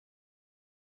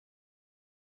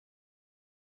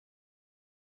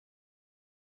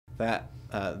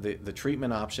The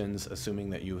treatment options, assuming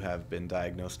that you have been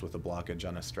diagnosed with a blockage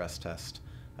on a stress test,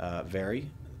 vary.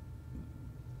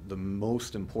 The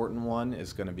most important one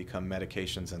is going to become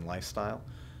medications and lifestyle.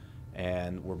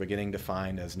 And we're beginning to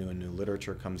find, as new and new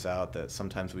literature comes out, that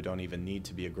sometimes we don't even need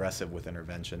to be aggressive with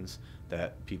interventions,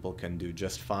 that people can do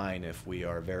just fine if we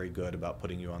are very good about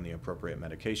putting you on the appropriate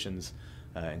medications,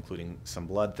 including some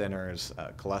blood thinners,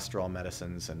 cholesterol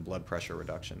medicines, and blood pressure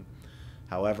reduction.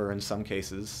 However, in some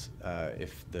cases,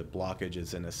 if the blockage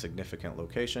is in a significant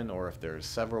location or if there's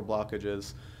several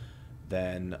blockages,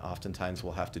 then oftentimes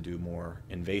we'll have to do more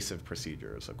invasive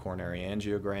procedures, a coronary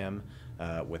angiogram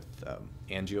with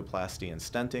angioplasty and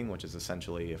stenting, which is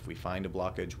essentially if we find a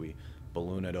blockage, we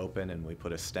balloon it open and we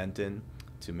put a stent in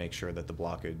to make sure that the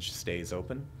blockage stays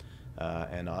open.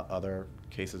 And other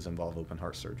cases involve open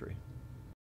heart surgery.